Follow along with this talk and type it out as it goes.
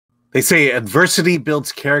They say adversity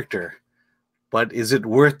builds character, but is it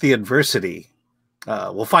worth the adversity?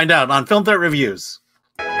 We'll find out on Film Threat Reviews.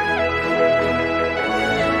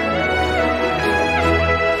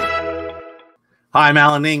 Hi, I'm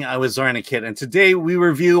Alan Ning. I was Zorianna Kit, and today we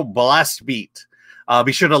review Blast Beat.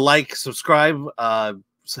 Be sure to like, subscribe,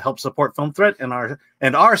 help support Film Threat and our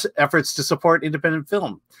efforts to support independent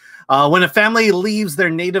film. When a family leaves their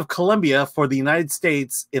native Colombia for the United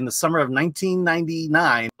States in the summer of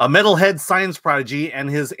 1999, a metalhead science prodigy and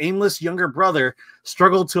his aimless younger brother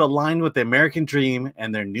struggle to align with the American dream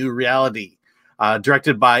and their new reality.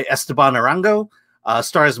 Directed by Esteban Arango,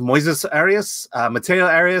 stars Moises Arias, Mateo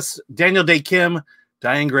Arias, Daniel Day Kim,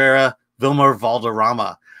 Diane Guerrero, Wilmer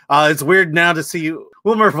Valderrama. It's weird now to see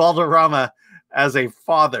Wilmer Valderrama as a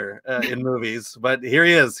father in movies, but here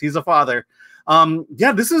he is. He's a father.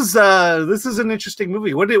 Yeah, this is an interesting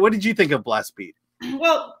movie. What did you think of Blast Beat?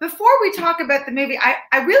 Well, before we talk about the movie,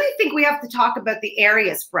 I really think we have to talk about the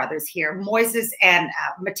Arias brothers here, Moises and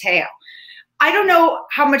Mateo. I don't know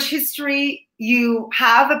how much history you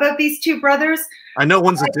have about these two brothers. I know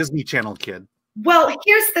one's a Disney Channel kid. Well,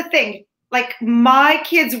 here's the thing. Like, my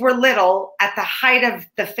kids were little at the height of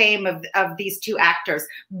the fame of these two actors.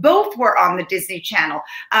 Both were on the Disney Channel.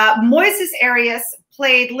 Moises Arias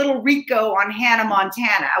played Little Rico on Hannah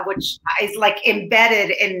Montana, which is like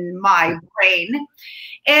embedded in my brain.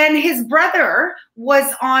 And his brother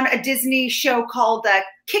was on a Disney show called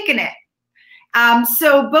Kickin' It.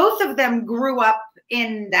 So both of them grew up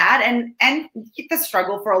in that, and the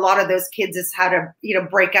struggle for a lot of those kids is how to,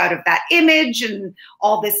 break out of that image and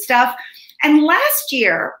all this stuff. And last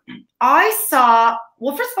year I saw,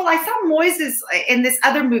 well, first of all, I saw Moises in this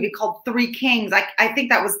other movie called Three Kings. I think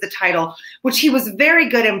that was the title, which he was very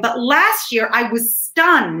good in. But last year I was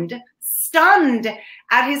stunned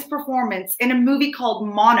at his performance in a movie called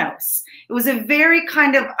Monos. It was a very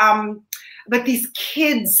kind of, but these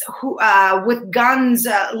kids who with guns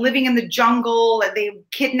living in the jungle, they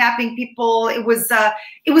kidnapping people. It was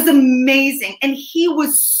amazing, and he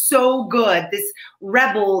was so good. This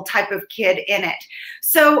rebel type of kid in it.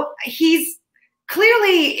 So he's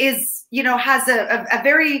clearly has a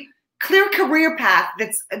very clear career path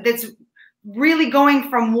that's really going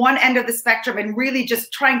from one end of the spectrum and really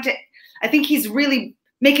just trying to. I think he's really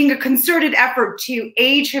making a concerted effort to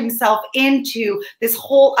age himself into this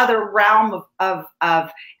whole other realm of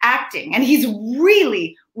acting. And he's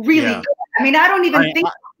really, really good. I mean, I don't even think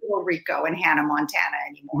of Puerto Rico and Hannah Montana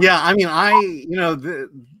anymore. Yeah, I mean,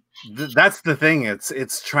 that's the thing.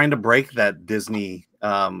 It's trying to break that Disney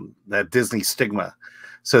stigma,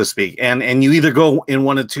 so to speak. And you either go in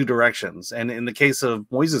one of two directions. And in the case of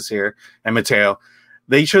Moises here and Mateo,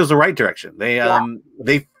 they chose the right direction. They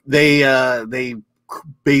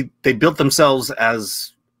built themselves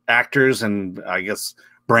as actors and, I guess,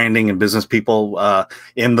 branding and business people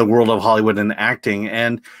in the world of Hollywood and acting,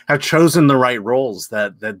 and have chosen the right roles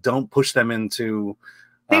that don't push them into.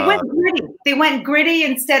 They went gritty. They went gritty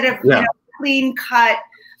instead of clean cut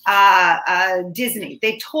Disney.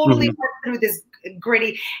 They totally went through this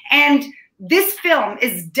gritty. And this film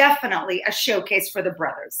is definitely a showcase for the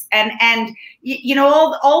brothers, and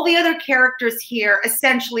all the other characters here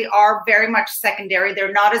essentially are very much secondary.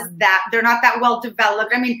 They're not that well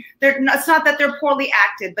developed. I mean, it's not that they're poorly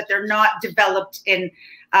acted, but they're not developed in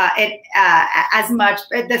as much.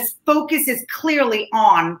 The focus is clearly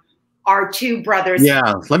on our two brothers.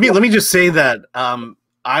 Yeah, let me just say that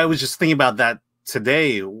I was just thinking about that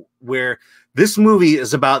today, where this movie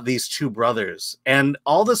is about these two brothers, and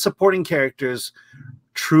all the supporting characters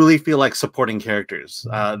truly feel like supporting characters.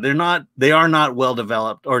 They are not well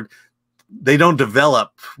developed, or they don't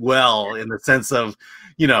develop well in the sense of,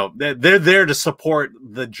 they're there to support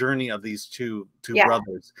the journey of these two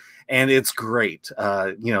brothers, and it's great.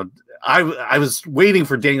 I was waiting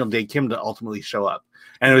for Daniel Day Kim to ultimately show up,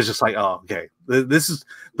 and it was just like, oh, okay, this is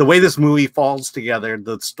the way this movie falls together,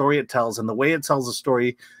 the story it tells, and the way it tells the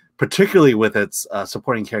story, particularly with its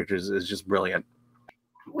supporting characters, is just brilliant.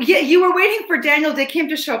 Yeah, you were waiting for Daniel Day Kim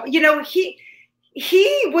to show up. He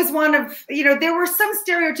was one of, there were some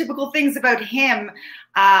stereotypical things about him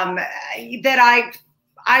that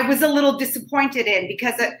I was a little disappointed in,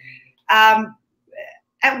 because at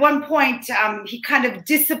one point he kind of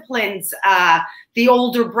disciplines the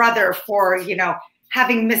older brother for,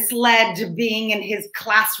 having misled being in his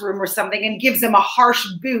classroom or something, and gives him a harsh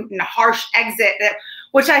boot and a harsh exit,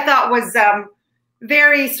 which I thought was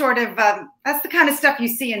very sort of, that's the kind of stuff you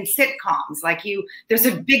see in sitcoms. Like there's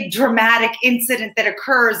a big dramatic incident that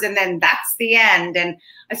occurs, and then that's the end. And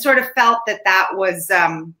I sort of felt that was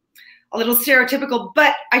a little stereotypical,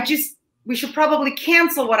 but we should probably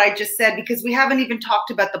cancel what I just said because we haven't even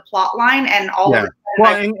talked about the plot line and all of it.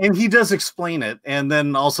 Well, and he does explain it, and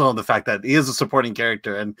then also the fact that he is a supporting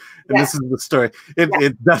character, and this is the story.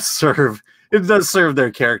 It does serve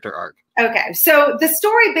their character arc. Okay, so the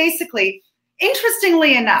story basically,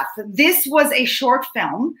 interestingly enough, this was a short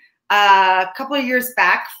film a couple of years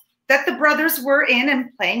back that the brothers were in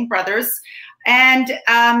and playing brothers, and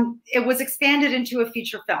it was expanded into a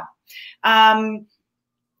feature film.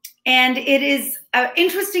 And it is an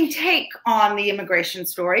interesting take on the immigration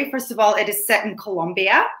story. First of all, it is set in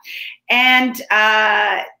Colombia, and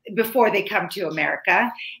before they come to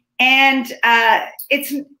America, and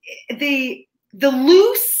it's the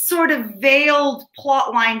loose sort of veiled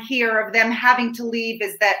plot line here of them having to leave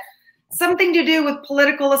is that something to do with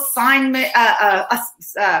political assignment.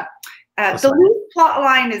 The loose plot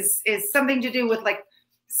line is something to do with like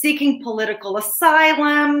seeking political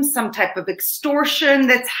asylum, some type of extortion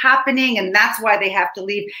that's happening, and that's why they have to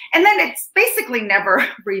leave. And then it's basically never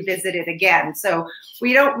revisited again. So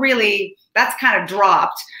we don't really, that's kind of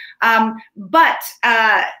dropped. But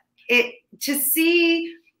to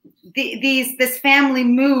see this family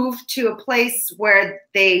move to a place where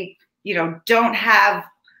they, they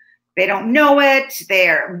don't know it.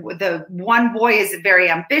 The one boy is very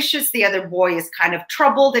ambitious. The other boy is kind of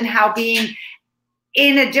troubled, and how being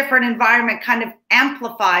in a different environment kind of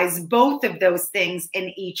amplifies both of those things in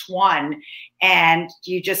each one. And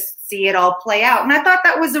you just see it all play out. And I thought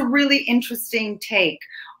that was a really interesting take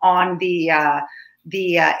on the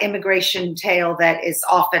immigration tale that is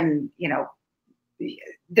often,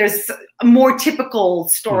 there's more typical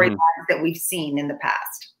storylines that we've seen in the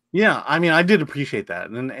past. Yeah, I mean, I did appreciate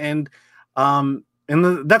that. And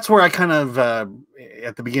that's where I kind of,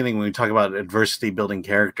 at the beginning, when we talk about adversity building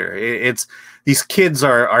character, it's these kids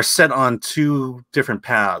are set on two different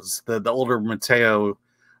paths. The older Mateo,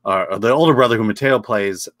 or the older brother who Mateo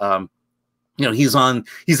plays, he's a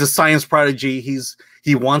science prodigy.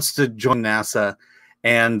 He wants to join NASA,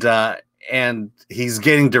 and he's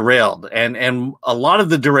getting derailed. And a lot of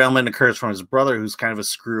the derailment occurs from his brother, who's kind of a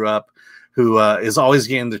screw up, who is always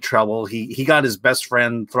getting into trouble. He got his best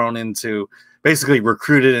friend thrown into, basically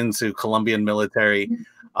recruited into Colombian military.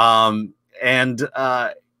 And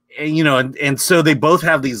so they both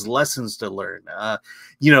have these lessons to learn.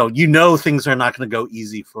 Things are not going to go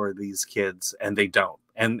easy for these kids, and they don't.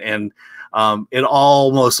 And it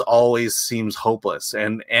almost always seems hopeless.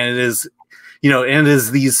 And it is, and it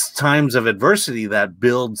is these times of adversity that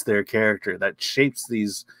builds their character, that shapes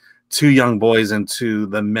these two young boys into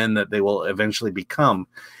the men that they will eventually become.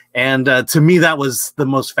 And to me, that was the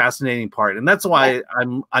most fascinating part, and that's why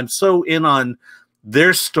I'm so in on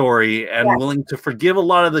their story and willing to forgive a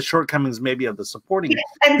lot of the shortcomings, maybe of the supporting,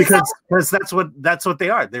 because that's what they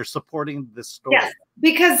are. They're supporting this story. Yes,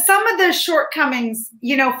 because some of the shortcomings,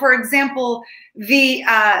 for example,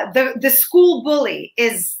 the school bully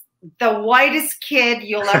is the whitest kid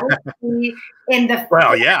you'll ever see in the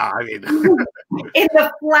in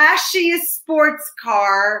the flashiest sports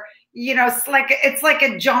car. It's like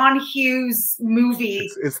a John Hughes movie.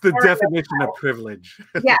 It's the definition of privilege.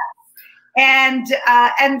 Yeah. And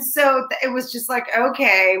so it was just like,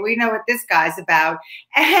 okay, we know what this guy's about.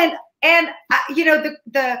 And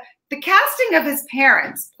the casting of his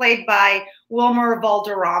parents, played by Wilmer,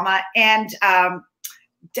 Valderrama, and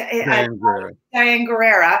Diane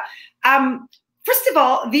Guerrero. First of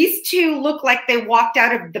all, these two look like they walked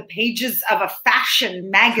out of the pages of a fashion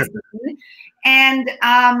magazine. And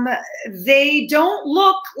they don't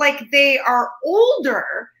look like they are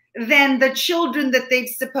older than the children that they've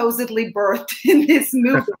supposedly birthed in this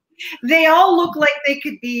movie. They all look like they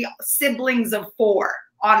could be siblings of 4,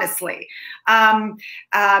 honestly,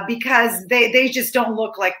 because they just don't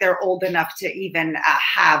look like they're old enough to even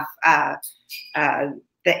have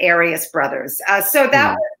the Arias brothers. So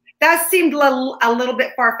that seemed a little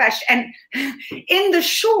bit far-fetched. And in the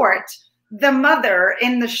short, the mother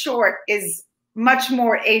in the short is much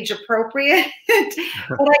more age appropriate.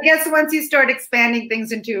 But I guess once you start expanding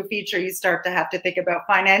things into a feature, you start to have to think about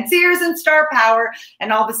financiers and star power,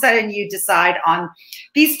 and all of a sudden you decide on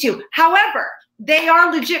these two. However, they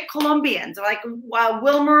are legit Colombians. Like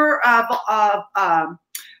Wilmer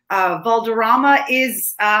Valderrama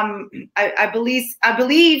is, I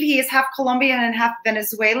believe he is half Colombian and half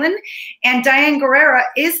Venezuelan, and Diane Guerrero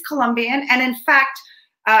is Colombian, and in fact,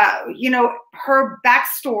 you know, her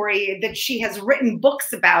backstory that she has written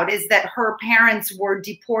books about is that her parents were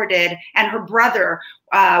deported, and her brother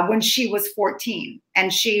when she was 14,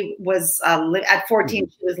 and she was at 14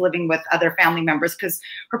 she was living with other family members because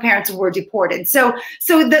her parents were deported. So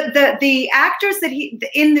the actors that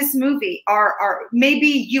in this movie are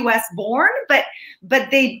maybe U.S. born, but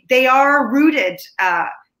they are rooted.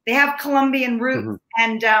 They have Colombian roots,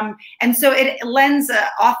 and so it lends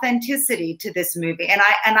authenticity to this movie, and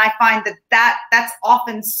I find that's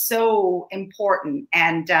often so important.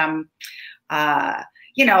 And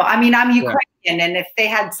you know, I mean, I'm Ukrainian, and if they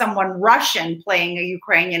had someone Russian playing a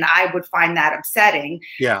Ukrainian, I would find that upsetting.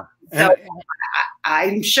 Yeah. So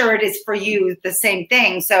I'm sure it is for you the same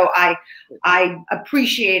thing. So I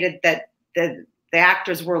appreciated that the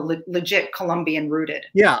actors were legit Colombian rooted.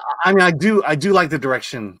 Yeah, I mean, I do like the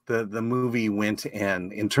direction the movie went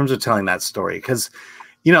in terms of telling that story, because,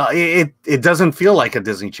 you know, it doesn't feel like a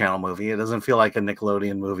Disney Channel movie. It doesn't feel like a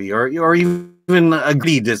Nickelodeon movie, or even a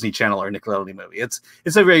gritty Disney Channel or Nickelodeon movie. It's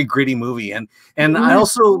a very gritty movie, and I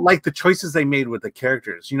also like the choices they made with the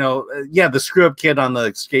characters. You know, yeah, the screw up kid on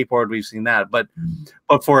the skateboard, we've seen that, but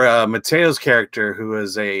for Mateo's character, who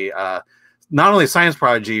is a not only a science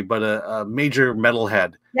prodigy, but a major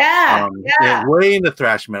metalhead. Yeah, way into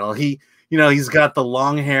thrash metal. He's got the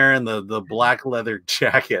long hair and the black leather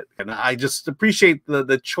jacket, and I just appreciate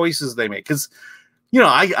the choices they make, because, you know,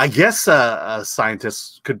 I guess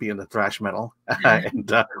scientists could be into thrash metal,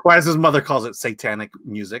 and or as his mother calls it, satanic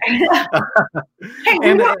music. Hey,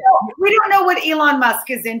 we don't know what Elon Musk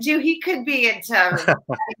is into. He could be into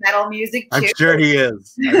metal music too. I'm sure he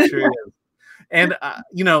is. I'm sure he is. And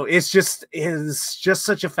you know, it's just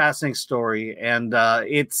such a fascinating story, and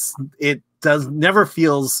it never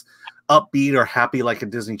feels upbeat or happy like a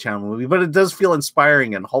Disney Channel movie, but it does feel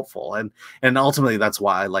inspiring and hopeful, and ultimately that's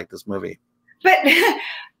why I like this movie. But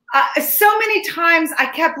so many times I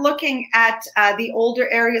kept looking at the older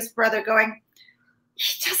Arias brother, going,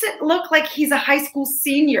 he doesn't look like he's a high school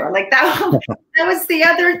senior. Like that was the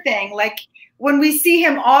other thing. Like, when we see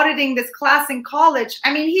him auditing this class in college,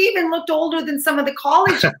 I mean, he even looked older than some of the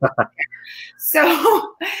college. But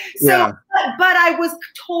I was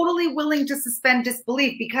totally willing to suspend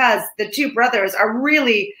disbelief, because the two brothers are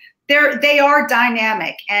really, they are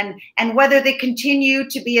dynamic, and whether they continue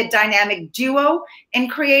to be a dynamic duo in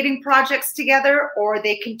creating projects together, or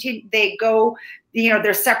they go, you know,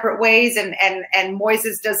 their separate ways, and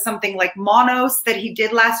Moises does something like Monos that he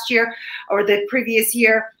did last year or the previous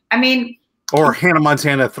year. I mean, or Hannah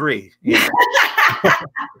Montana 3. You know.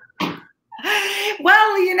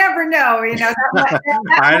 Well, you never know. You know,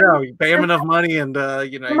 I know. You pay him enough money, and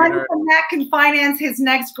you know, that can finance his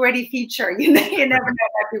next gritty feature. You never know.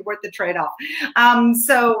 That'd be worth the trade-off.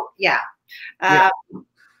 So yeah.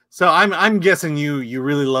 So I'm guessing you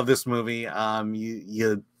really love this movie.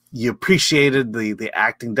 You appreciated the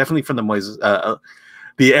acting, definitely from the Moises,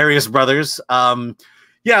 the Arias brothers.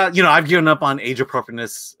 Yeah, you know, I've given up on age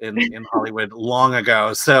appropriateness in Hollywood long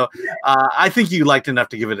ago. So I think you liked enough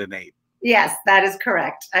to give it an 8. Yes, that is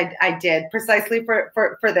correct. I did, precisely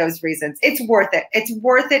for those reasons. It's worth it. It's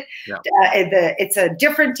worth it. Yeah. It's a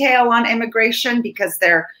different tale on immigration, because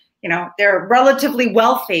they're relatively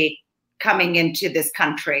wealthy coming into this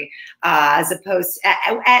country, as opposed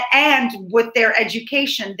and with their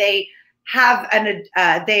education, they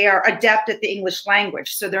are adept at the English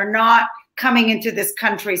language. So they're not coming into this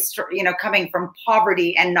country, you know, coming from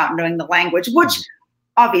poverty and not knowing the language, which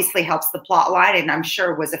obviously helps the plot line, and I'm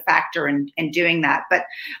sure was a factor in doing that. But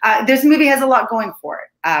this movie has a lot going for it.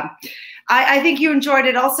 I think you enjoyed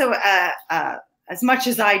it also as much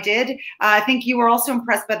as I did. I think you were also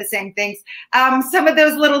impressed by the same things. Some of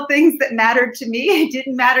those little things that mattered to me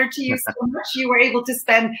didn't matter to you so much. You were able to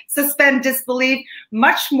suspend disbelief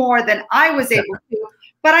much more than I was able to.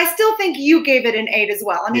 But I still think you gave it an 8 as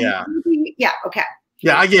well. I mean, yeah, okay.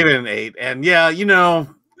 Yeah, I gave it an 8, and yeah, you know,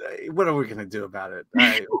 what are we gonna do about it?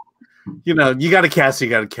 You know, you got to cast,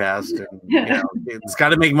 and you know, it's got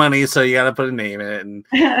to make money, so you got to put a name in it, and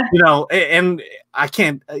you know, and I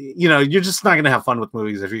can't, you know, you're just not gonna have fun with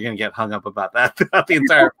movies if you're gonna get hung up about that throughout the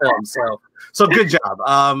entire film. So good job.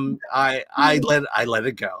 I let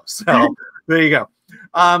it go. So there you go.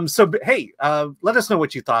 So hey, let us know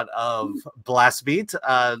what you thought of Blast Beat.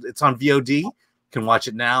 It's on VOD. You can watch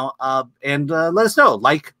it now. And let us know.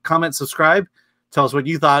 Like, comment, subscribe. Tell us what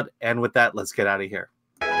you thought. And with that, let's get out of here.